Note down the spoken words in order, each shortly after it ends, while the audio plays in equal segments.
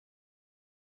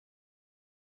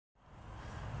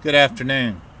Good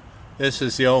afternoon. This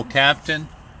is the old captain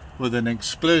with an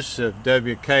exclusive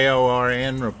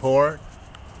WKORN report.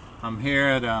 I'm here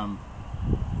at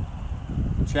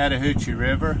Chattahoochee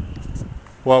River,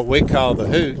 what we call the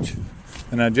Hooch,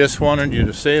 and I just wanted you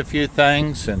to see a few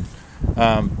things and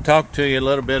talk to you a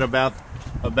little bit about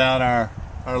our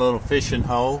little fishing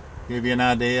hole, give you an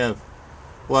idea of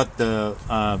what the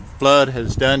flood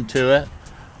has done to it.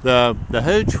 The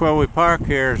Hooch where we park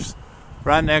here is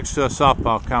right next to a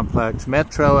softball complex,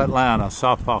 Metro Atlanta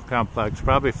softball complex,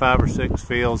 probably 5 or 6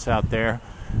 fields out there.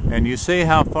 And you see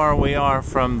how far we are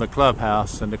from the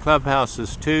clubhouse, and the clubhouse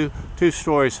is two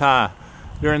stories high.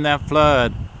 During that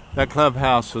flood, that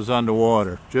clubhouse was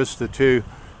underwater. Just the 2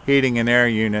 heating and air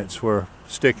units were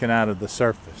sticking out of the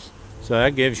surface. So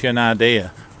that gives you an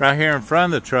idea. Right here in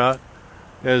front of the truck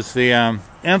is the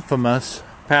infamous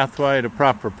pathway to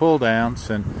proper pull downs,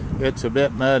 and it's a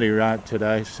bit muddy right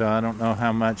today, so I don't know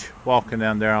how much walking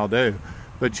down there I'll do.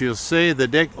 But you'll see the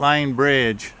Dick Lane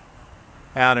Bridge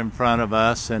out in front of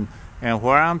us, and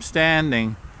where I'm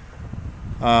standing,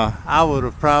 I would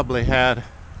have probably had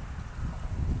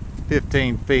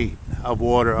 15 feet of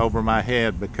water over my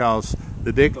head, because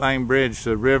the Dick Lane Bridge,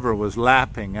 the river was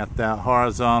lapping at that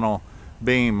horizontal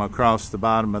beam across the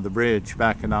bottom of the bridge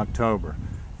back in October.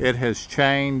 It has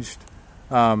changed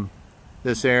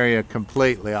this area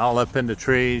completely. All up in the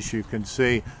trees you can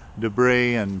see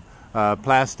debris and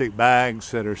plastic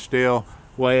bags that are still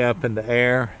way up in the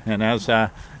air. And as I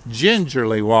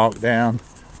gingerly walk down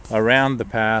around the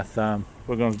path,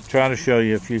 we're going to try to show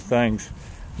you a few things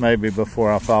maybe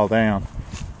before I fall down.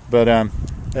 But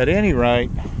at any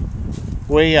rate,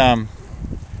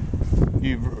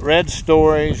 you've read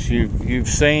stories, you've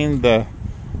seen the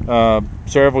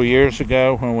several years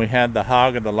ago when we had the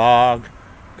hog of the log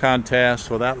contest.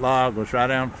 Well, that log was right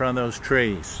out in front of those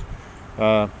trees.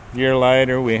 A year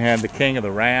later, we had the king of the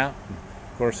ramp.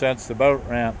 Of course, that's the boat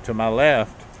ramp to my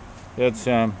left. It's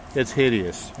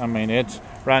hideous. I mean,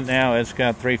 right now it's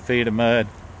got 3 feet of mud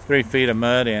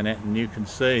in it, and you can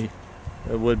see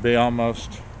it would be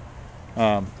almost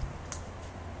no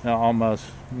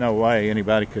way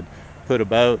anybody could put a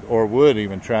boat, or would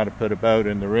even try to put a boat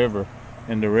in the river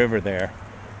there.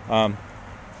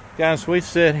 Guys, we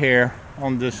sit here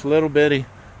on this little bitty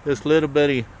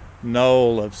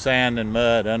knoll of sand and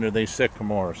mud under these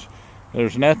sycamores.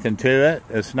 There's nothing to it.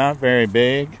 It's not very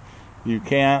big. You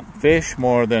can't fish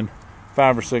more than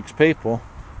 5 or 6 people,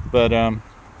 but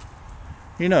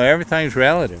you know, everything's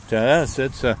relative to us.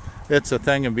 It's a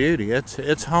thing of beauty.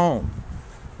 It's home.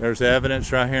 There's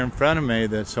evidence right here in front of me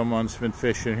that someone's been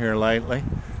fishing here lately.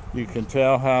 You can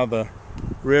tell how the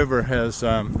river has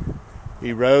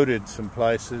eroded some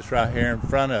places right here in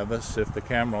front of us, if the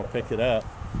camera will pick it up.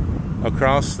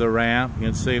 Across the ramp, you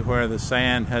can see where the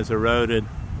sand has eroded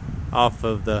off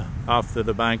of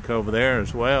the bank over there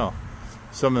as well.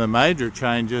 Some of the major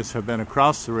changes have been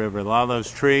across the river. A lot of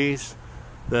those trees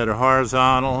that are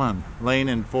horizontal and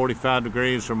leaning 45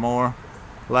 degrees or more,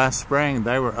 last spring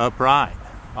they were upright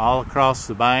all across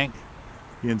the bank.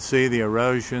 You can see the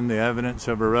erosion, the evidence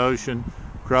of erosion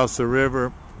across the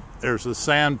river. There's a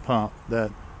sand pump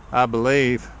that I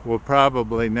believe will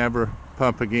probably never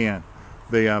pump again.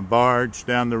 The barge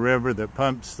down the river that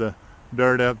pumps the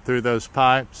dirt up through those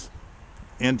pipes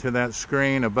into that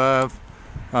screen above,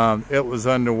 it was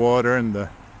underwater, and the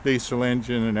diesel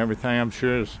engine and everything, I'm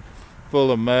sure, is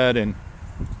full of mud and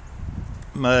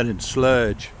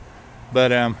sludge.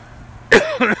 But a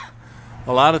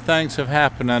lot of things have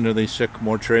happened under these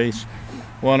sycamore trees.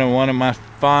 One of my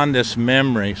fondest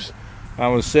memories, I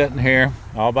was sitting here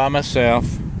all by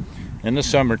myself in the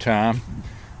summertime,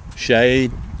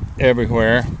 shade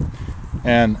everywhere,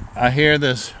 and I hear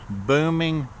this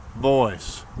booming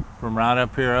voice from right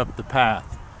up here up the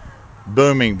path.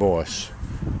 Booming voice.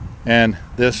 And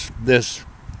this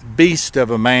beast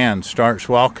of a man starts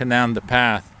walking down the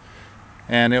path,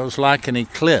 and it was like an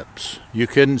eclipse. You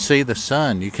couldn't see the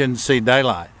sun, you couldn't see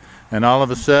daylight, and all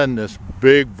of a sudden this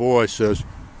big voice says,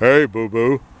 "Hey,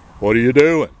 boo-boo, what are you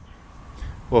doing?"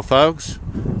 Well, folks,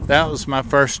 that was my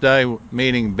first day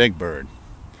meeting Big Bird.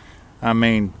 I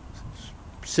mean,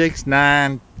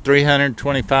 6'9",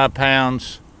 325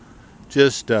 pounds,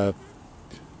 just a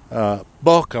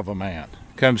bulk of a man.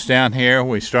 Comes down here,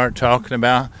 we start talking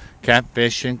about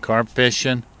catfishing, carp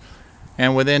fishing,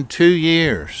 and within 2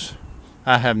 years,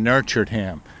 I have nurtured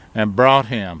him and brought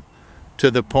him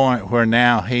to the point where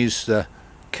now he's the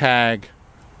CAG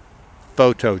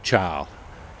photo child.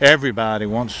 Everybody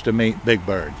wants to meet Big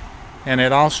Bird, and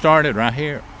it all started right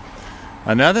here.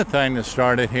 Another thing that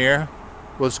started here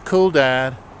was Cool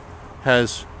Dad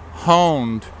has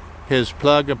honed his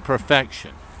plug of perfection.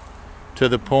 to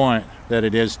the point that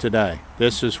it is today.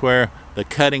 This is where the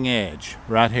cutting edge,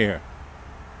 right here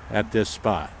at this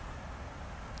spot.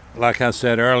 Like I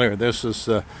said earlier, this is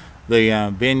the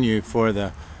venue for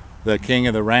the King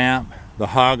of the Ramp, the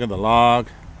Hog of the Log.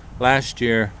 Last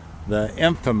year, the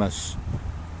infamous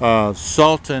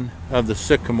Sultan of the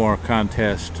Sycamore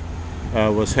contest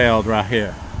was held right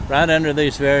here, right under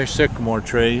these very sycamore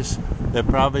trees that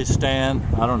probably stand,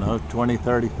 I don't know, 20,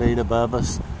 30 feet above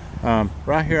us.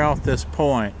 Right here off this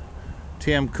point,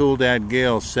 Tim Cool Dad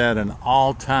Gill set an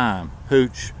all-time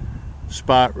Hooch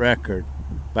spot record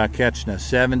by catching a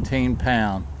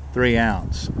 17-pound,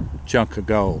 3-ounce chunk of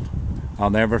gold. I'll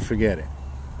never forget it.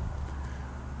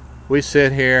 We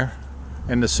sit here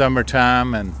in the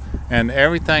summertime, and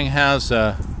everything has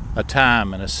a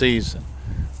time and a season.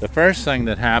 The first thing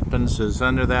that happens is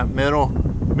under that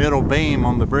middle beam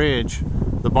on the bridge,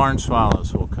 the barn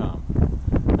swallows will come.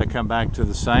 They come back to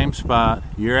the same spot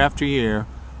year after year.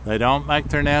 They don't make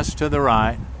their nest to the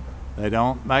right. They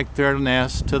don't make their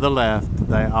nest to the left.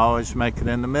 They always make it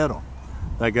in the middle.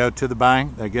 They go to the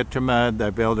bank, they get to mud,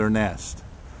 they build their nest.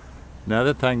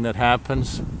 Another thing that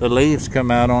happens, the leaves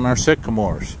come out on our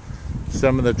sycamores.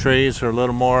 Some of the trees are a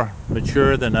little more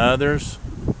mature than others,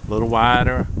 a little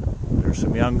wider. There's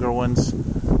some younger ones,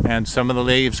 and some of the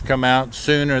leaves come out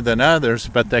sooner than others,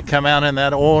 but they come out in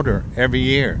that order every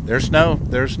year. There's no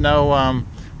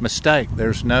mistake.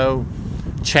 There's no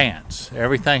chance.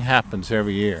 Everything happens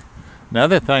every year.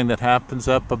 Another thing that happens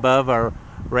up above our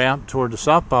ramp toward the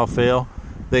softball field,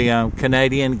 the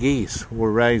Canadian geese will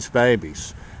raise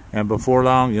babies. And before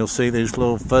long, you'll see these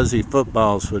little fuzzy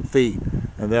footballs with feet.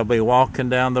 And they'll be walking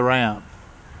down the ramp.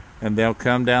 And they'll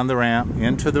come down the ramp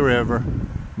into the river.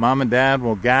 Mom and Dad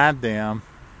will guide them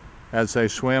as they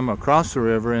swim across the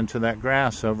river into that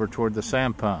grass over toward the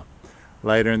sand pump.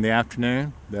 Later in the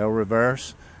afternoon, they'll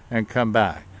reverse and come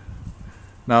back.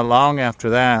 Not long after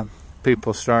that,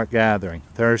 people start gathering.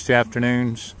 Thursday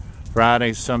afternoons,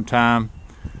 Fridays sometime,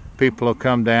 people will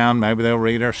come down. Maybe they'll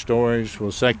read our stories.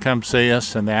 We'll say, come see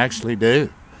us, and they actually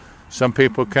do. Some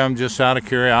people come just out of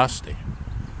curiosity.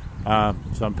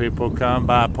 Some people come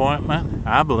by appointment.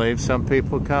 I believe some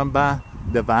people come by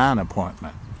divine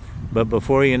appointment. But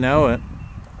before you know it,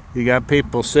 you got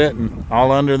people sitting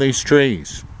all under these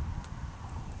trees.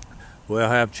 We'll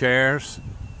have chairs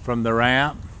from the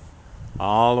ramp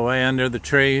all the way under the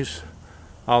trees,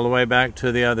 all the way back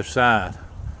to the other side.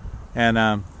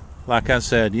 And like I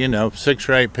said, 6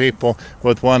 or 8 people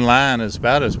with one line is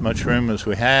about as much room as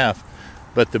we have.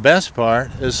 But the best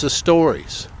part is the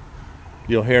stories.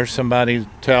 You'll hear somebody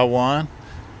tell one,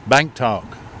 bank talk,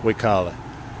 we call it.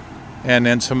 And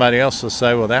then somebody else will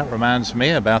say, well, that reminds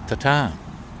me about the time.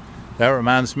 That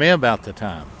reminds me about the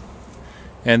time.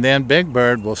 And then Big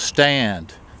Bird will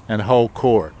stand and hold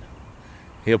court.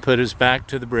 He'll put his back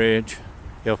to the bridge,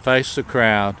 he'll face the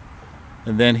crowd,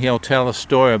 and then he'll tell a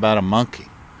story about a monkey.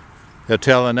 He'll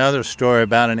tell another story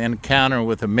about an encounter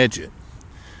with a midget.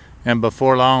 And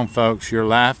before long, folks, you're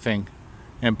laughing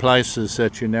in places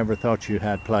that you never thought you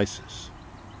had places.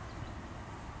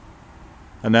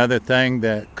 Another thing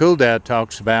that Cool Dad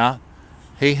talks about,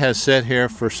 he has sat here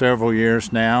for several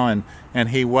years now, and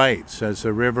he waits as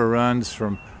the river runs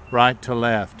from right to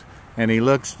left. And he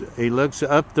looks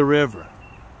up the river,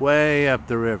 way up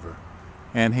the river.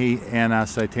 And I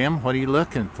say, Tim, what are you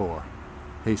looking for?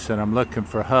 He said, I'm looking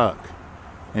for Huck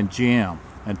and Jim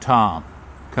and Tom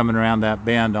coming around that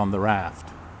bend on the raft.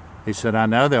 He said, I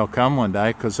know they'll come one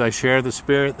day because they share the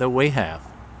spirit that we have.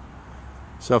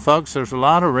 So folks, there's a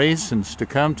lot of reasons to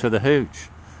come to the Hooch.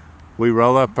 We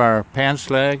roll up our pants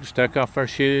legs, take off our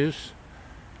shoes,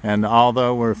 and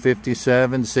although we're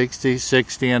 57, 60,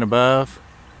 60 and above,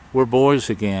 we're boys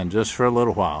again just for a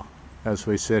little while as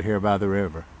we sit here by the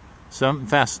river. Something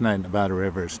fascinating about a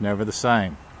river. It's never the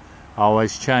same.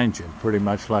 Always changing, pretty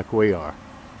much like we are.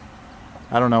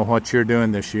 I don't know what you're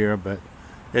doing this year, but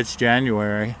it's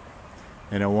January,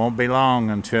 and it won't be long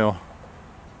until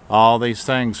all these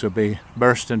things will be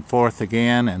bursting forth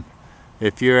again. And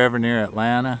if you're ever near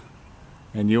Atlanta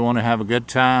and you want to have a good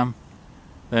time,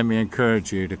 let me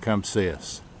encourage you to come see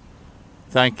us.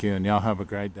 Thank you, and y'all have a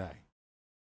great day.